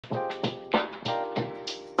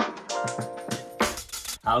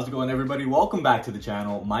How's it going, everybody? Welcome back to the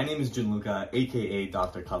channel. My name is Gianluca, aka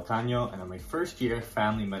Dr. Calcagno, and I'm a first-year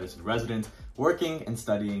family medicine resident working and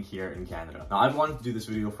studying here in Canada. Now, I've wanted to do this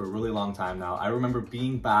video for a really long time now. I remember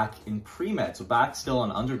being back in pre-med, so back still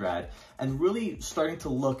in undergrad, and really starting to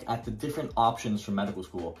look at the different options for medical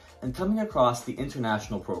school and coming across the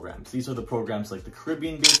international programs. These are the programs like the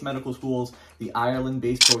Caribbean-based medical schools, the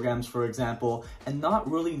Ireland-based programs, for example, and not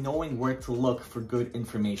really knowing where to look for good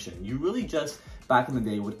information. You really just back in the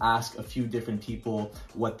day would ask a few different people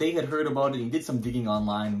what they had heard about it. You did some digging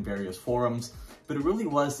online in various forums, but it really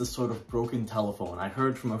was this sort of broken telephone. I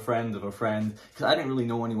heard from a friend of a friend, because I didn't really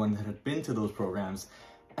know anyone that had been to those programs.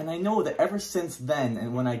 And I know that ever since then,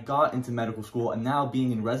 and when I got into medical school and now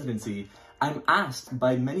being in residency, I'm asked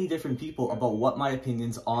by many different people about what my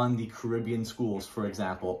opinions on the Caribbean schools, for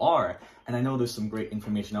example, are. And I know there's some great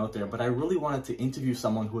information out there, but I really wanted to interview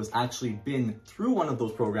someone who has actually been through one of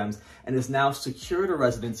those programs and is now secured a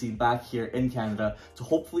residency back here in Canada to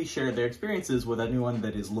hopefully share their experiences with anyone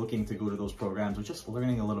that is looking to go to those programs or just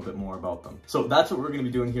learning a little bit more about them. So that's what we're going to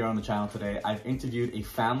be doing here on the channel today. I've interviewed a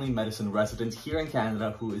family medicine resident here in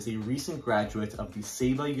Canada who is a recent graduate of the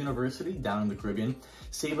SABA University down in the Caribbean.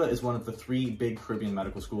 SABA is one of the three big Caribbean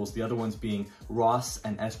medical schools, the other ones being Ross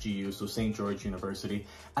and SGU, so St. George University.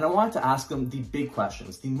 And I wanted to ask them the big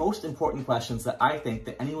questions, the most important questions that I think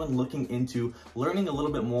that anyone looking into learning a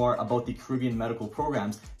little bit more about the Caribbean medical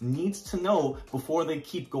programs needs to know before they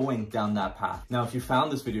keep going down that path. Now, if you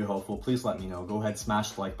found this video helpful, please let me know. Go ahead,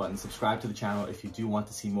 smash the like button, subscribe to the channel if you do want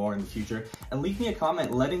to see more in the future, and leave me a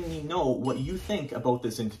comment letting me know what you think about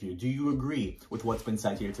this interview. Do you agree with what's been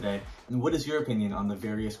said here today? And what is your opinion on the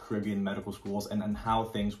various Caribbean medical schools and how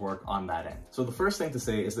things work on that end? So the first thing to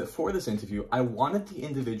say is that for this interview, I wanted the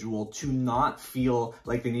individual to not feel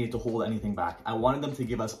like they needed to hold anything back. I wanted them to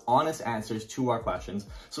give us honest answers to our questions.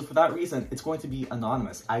 So for that reason, it's going to be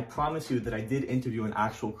anonymous. I promise you that I did interview an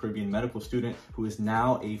actual Caribbean medical student who is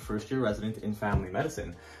now a first-year resident in family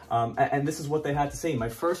medicine. And this is what they had to say. My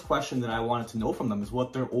first question that I wanted to know from them is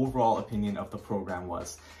what their overall opinion of the program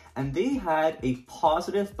was. And they had a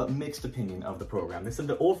positive but mixed opinion of the program. They said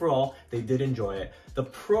that overall, they did enjoy it. The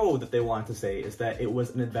pro that they wanted to say is that it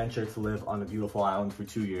was an adventure to live on a beautiful island for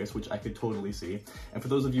 2 years, which I could totally see. And for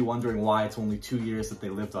those of you wondering why it's only 2 years that they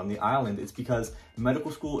lived on the island, it's because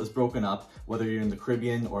medical school is broken up, whether you're in the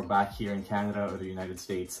Caribbean or back here in Canada or the United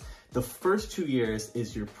States. The first 2 years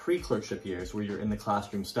is your pre-clerkship years where you're in the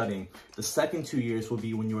classroom studying. The second 2 years will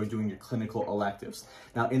be when you are doing your clinical electives.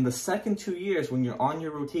 Now, in the second 2 years, when you're on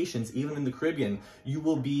your rotations, even in the Caribbean, you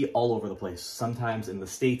will be all over the place. Sometimes in the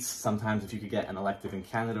States, sometimes if you could get an elective in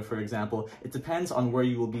Canada, for example. It depends on where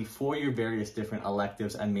you will be for your various different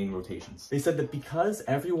electives and main rotations. They said that because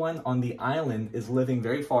everyone on the island is living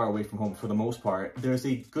very far away from home for the most part, there's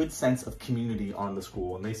a good sense of community on the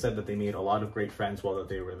school. And they said that they made a lot of great friends while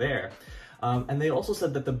they were there. And they also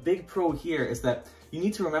said that the big pro here is that you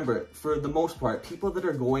need to remember, for the most part, people that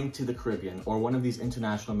are going to the Caribbean or one of these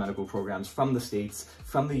international medical programs from the States,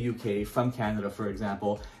 from the UK, from Canada, for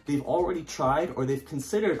example, they've already tried or they've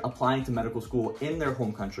considered applying to medical school in their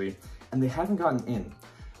home country and they haven't gotten in.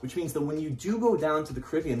 Which means that when you do go down to the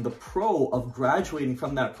Caribbean, the pro of graduating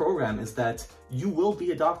from that program is that you will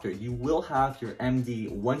be a doctor. You will have your MD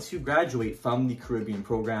once you graduate from the Caribbean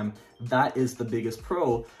program. That is the biggest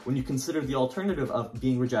pro when you consider the alternative of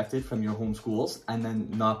being rejected from your home schools and then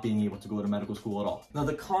not being able to go to medical school at all. Now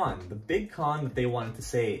the big con that they wanted to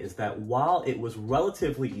say is that while it was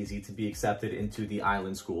relatively easy to be accepted into the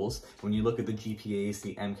island schools, when you look at the GPAs,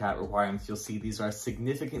 the MCAT requirements, you'll see these are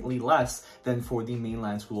significantly less than for the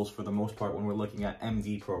mainland schools for the most part when we're looking at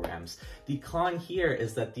MD programs. The con here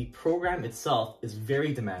is that the program itself is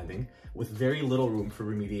very demanding with very little room for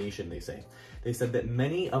remediation, they say. They said that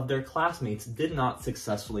many of their classmates did not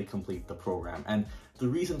successfully complete the program. And the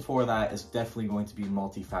reason for that is definitely going to be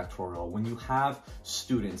multifactorial. When you have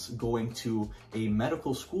students going to a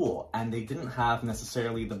medical school and they didn't have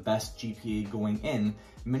necessarily the best GPA going in,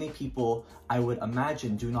 many people, I would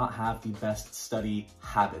imagine, do not have the best study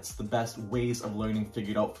habits, the best ways of learning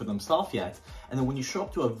figured out for themselves yet. And then when you show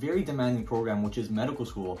up to a very demanding program, which is medical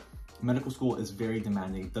school is very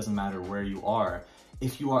demanding. It doesn't matter where you are.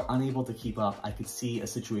 If you are unable to keep up, I could see a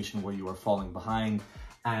situation where you are falling behind.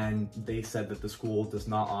 And they said that the school does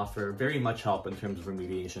not offer very much help in terms of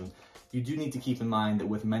remediation. You do need to keep in mind that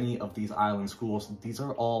with many of these island schools, these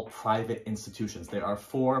are all private institutions. They are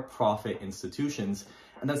for-profit institutions.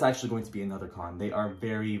 And that's actually going to be another con. They are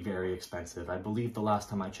very, very expensive. I believe the last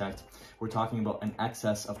time I checked, we're talking about an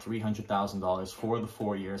excess of $300,000 for the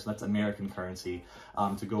 4 years. That's American currency,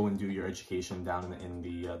 to go and do your education down in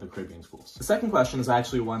the Caribbean schools. The second question is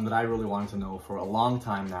actually one that I really wanted to know for a long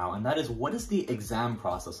time now, and that is, what is the exam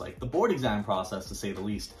process like? The board exam process, to say the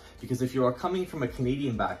least, because if you are coming from a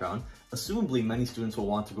Canadian background, assumably many students will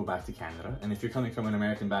want to go back to Canada, and if you're coming from an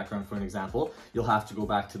American background, for an example, you'll have to go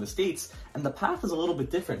back to the States, and the path is a little bit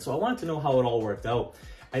different. So I wanted to know how it all worked out.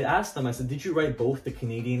 I asked them, I said, did you write both the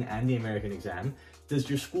Canadian and the American exam? Does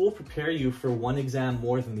your school prepare you for one exam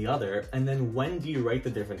more than the other? And then when do you write the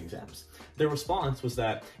different exams? Their response was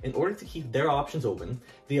that in order to keep their options open,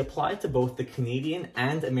 they applied to both the Canadian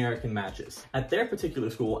and American matches. At their particular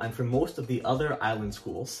school, and for most of the other island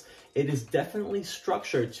schools, it is definitely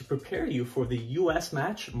structured to prepare you for the US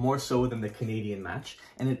match more so than the Canadian match,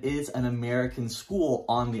 and it is an American school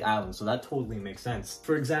on the island, so that totally makes sense.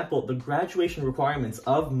 For example, the graduation requirements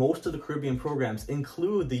of most of the Caribbean programs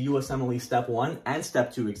include the USMLE Step 1 and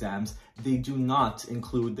Step 2 exams. They do not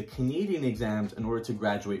include the Canadian exams in order to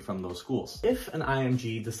graduate from those schools. If an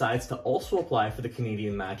IMG decides to also apply for the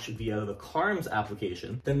Canadian match via the CaRMS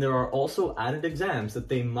application, then there are also added exams that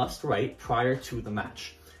they must write prior to the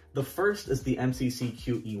match. The first is the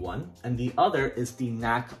MCCQE one, and the other is the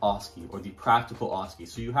NAC OSCE, or the practical OSCE.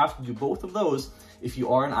 So you have to do both of those if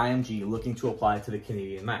you are an IMG looking to apply to the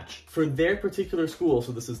Canadian match. For their particular school,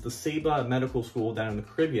 so this is the SABA medical school down in the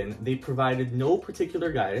Caribbean, they provided no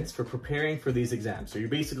particular guidance for preparing for these exams. So you're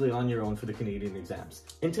basically on your own for the Canadian exams.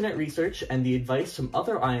 Internet research and the advice from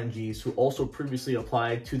other IMGs who also previously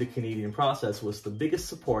applied to the Canadian process was the biggest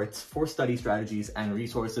support for study strategies and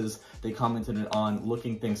resources. They commented on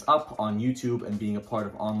looking things up on YouTube and being a part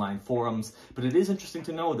of online forums. But it is interesting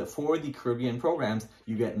to know that for the Caribbean programs,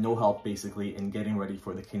 you get no help basically in getting ready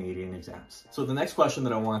for the Canadian exams. So the next question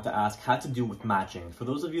that I wanted to ask had to do with matching. For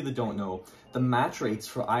those of you that don't know, the match rates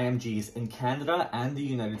for IMGs in Canada and the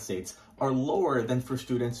United States are lower than for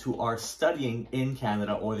students who are studying in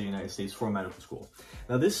Canada or the United States for medical school.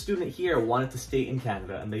 Now, this student here wanted to stay in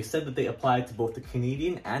Canada, and they said that they applied to both the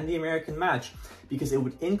Canadian and the American match because it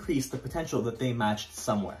would increase the potential that they matched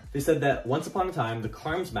somewhere. They said that once upon a time, the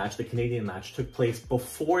CaRMS match, the Canadian match, took place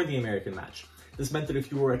before the American match. This meant that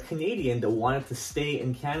if you were a Canadian that wanted to stay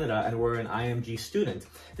in Canada and were an IMG student,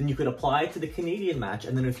 then you could apply to the Canadian match,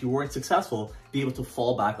 and then if you weren't successful, be able to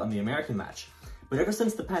fall back on the American match. But ever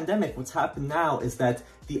since the pandemic, what's happened now is that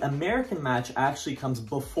the American match actually comes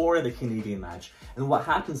before the Canadian match. And what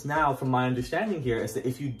happens now, from my understanding here, is that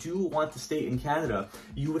if you do want to stay in Canada,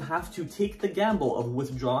 you would have to take the gamble of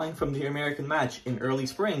withdrawing from the American match in early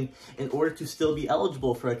spring in order to still be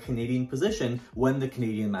eligible for a Canadian position when the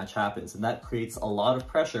Canadian match happens. And that creates a lot of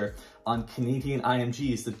pressure on Canadian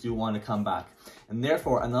IMGs that do want to come back. And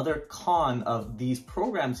therefore, another con of these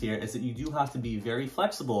programs here is that you do have to be very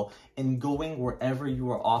flexible in going wherever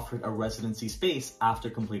you are offered a residency space after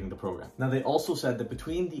completing the program. Now, they also said that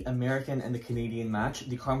between the American and the Canadian match,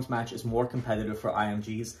 the CaRMS match is more competitive for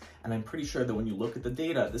IMGs. And I'm pretty sure that when you look at the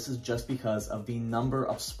data, this is just because of the number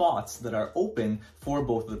of spots that are open for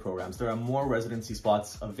both of the programs. There are more residency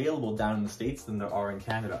spots available down in the States than there are in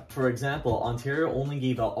Canada. For example, Ontario only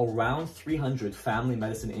gave out around 300 family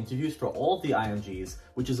medicine interviews for all of the IMGs,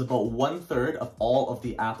 which is about 1/3 of all of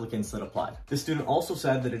the applicants that applied. The student also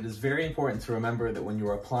said that it is very important to remember that when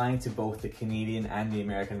you're applying to both the Canadian and the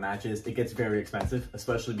American matches, it gets very expensive,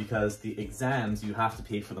 especially because the exams, you have to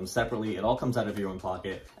pay for them separately. It all comes out of your own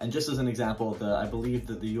pocket. And just as an example, I believe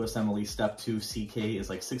that the USMLE Step 2 CK is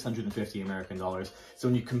like 650 American dollars. So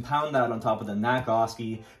when you compound that on top of the NAC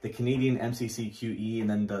OSCE, the Canadian MCCQE, and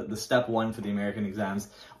then the Step 1 for the American exams,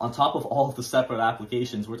 on top of all of the separate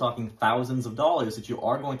applications, we're talking thousands of dollars that you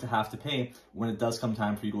are going to have to pay when it does come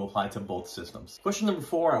time for you to apply to both systems. Question number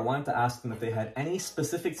 4, I wanted to ask them if they had any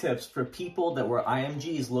specific tips for people that were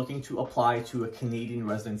IMGs looking to apply to a Canadian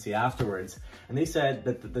residency afterwards. And they said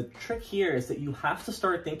that the trick here is that you have to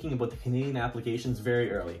start thinking about the Canadian applications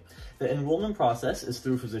very early. The enrollment process is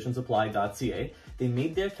through physiciansapply.ca. They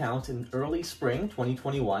made their count in early spring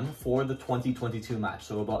 2021 for the 2022 match,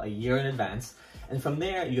 so about a year in advance. And from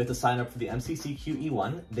there, you have to sign up for the MCCQE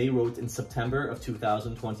one. They wrote in September of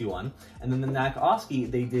 2021. And then the NAC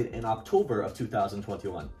OSCE, they did in October of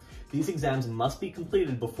 2021. These exams must be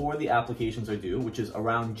completed before the applications are due, which is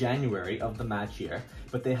around January of the match year,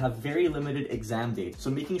 but they have very limited exam dates. So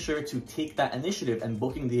making sure to take that initiative and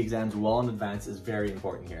booking the exams well in advance is very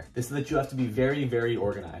important here. This is that you have to be very, very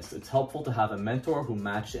organized. It's helpful to have a mentor who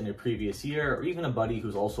matched in a previous year, or even a buddy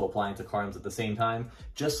who's also applying to CaRMS at the same time,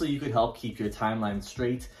 just so you could help keep your timeline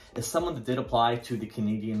straight. As someone that did apply to the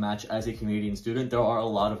Canadian match as a Canadian student, there are a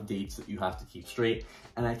lot of dates that you have to keep straight.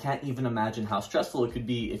 And I can't even imagine how stressful it could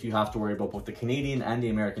be if you have to worry about both the Canadian and the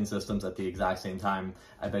American systems at the exact same time.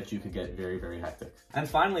 I bet you could get very, very hectic. And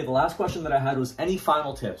finally, the last question that I had was any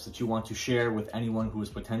final tips that you want to share with anyone who is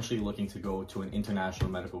potentially looking to go to an international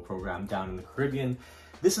medical program down in the Caribbean.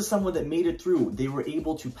 This is someone that made it through. They were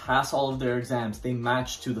able to pass all of their exams. They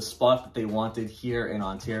matched to the spot that they wanted here in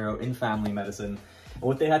Ontario in family medicine. And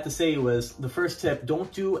what they had to say was, the first tip,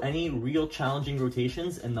 don't do any real challenging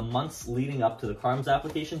rotations in the months leading up to the CaRMS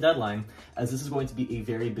application deadline, as this is going to be a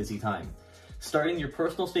very busy time. Starting your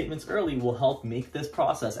personal statements early will help make this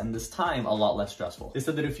process and this time a lot less stressful. They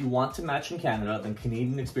said that if you want to match in Canada, then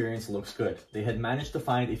Canadian experience looks good. They had managed to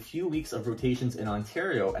find a few weeks of rotations in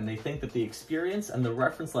Ontario, and they think that the experience and the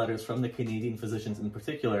reference letters from the Canadian physicians in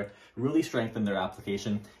particular really strengthened their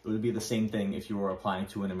application. It would be the same thing if you were applying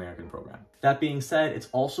to an American program. That being said, it's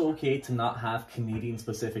also okay to not have Canadian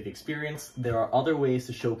specific experience. There are other ways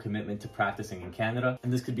to show commitment to practicing in Canada,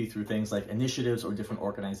 and this could be through things like initiatives or different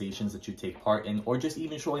organizations that you take part in, or just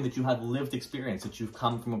even showing that you have lived experience, that you've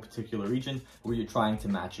come from a particular region where you're trying to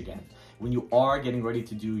match again. When you are getting ready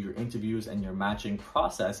to do your interviews and your matching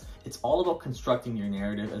process, it's all about constructing your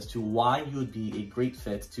narrative as to why you would be a great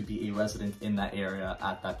fit to be a resident in that area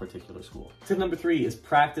at that particular school. Tip number 3 is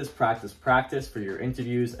practice, practice, practice for your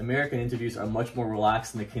interviews. American interviews are much more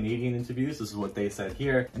relaxed than the Canadian interviews. This is what they said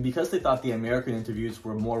here. And because they thought the American interviews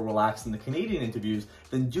were more relaxed than the Canadian interviews,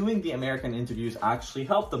 then doing the American interviews actually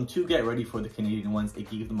helped them to get ready for the Canadian ones. It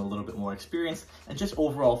gave them a little bit more experience and just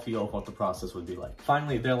overall feel of what the process would be like.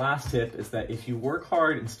 Finally, their last tip is that if you work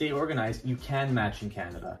hard and stay organized, you can match in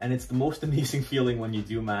Canada. And it's the most amazing feeling when you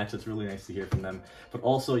do match. It's really nice to hear from them. But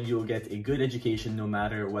also you'll get a good education no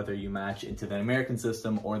matter whether you match into the American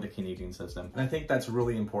system or the Canadian system. And I think that's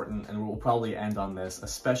really important, and we'll probably end on this,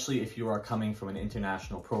 especially if you are coming from an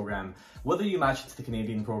international program. Whether you match into the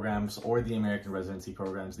Canadian programs or the American residency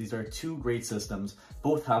programs, these are two great systems.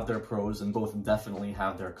 Both have their pros and both definitely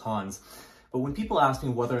have their cons. But when people ask me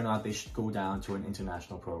whether or not they should go down to an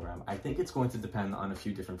international program, I think it's going to depend on a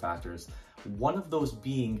few different factors. One of those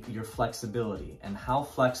being your flexibility and how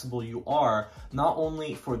flexible you are, not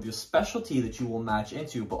only for the specialty that you will match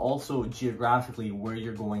into, but also geographically where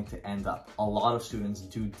you're going to end up. A lot of students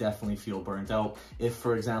do definitely feel burnt out. If,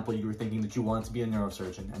 for example, you were thinking that you want to be a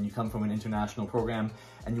neurosurgeon and you come from an international program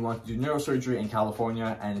and you want to do neurosurgery in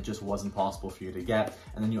California and it just wasn't possible for you to get,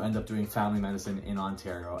 and then you end up doing family medicine in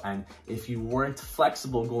Ontario. And if you weren't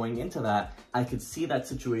flexible going into that, I could see that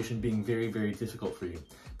situation being very, very difficult for you.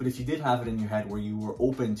 But if you did have it in your head where you were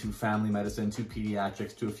open to family medicine, to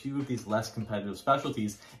pediatrics, to a few of these less competitive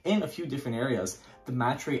specialties in a few different areas, the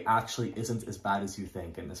match rate actually isn't as bad as you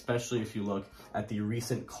think. And especially if you look at the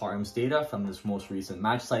recent CaRMS data from this most recent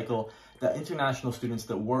match cycle, the international students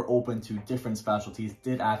that were open to different specialties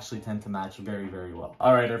did actually tend to match very, very well.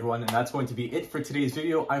 All right, everyone, and that's going to be it for today's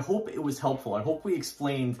video. I hope it was helpful. I hope we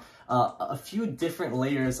explained a few different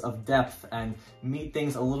layers of depth and made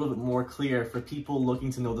things a little bit more clear for people looking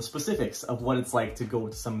to know the specifics of what it's like to go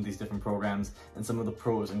to some of these different programs and some of the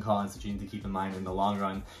pros and cons that you need to keep in mind in the long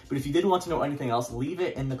run. But if you did want to know anything else, leave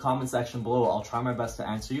it in the comment section below. I'll try my best to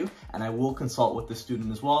answer you, and I will consult with the student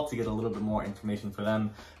as well to get a little bit more information for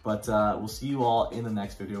them. But we'll see you all in the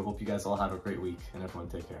next video. Hope you guys all have a great week, and everyone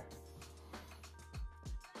take care.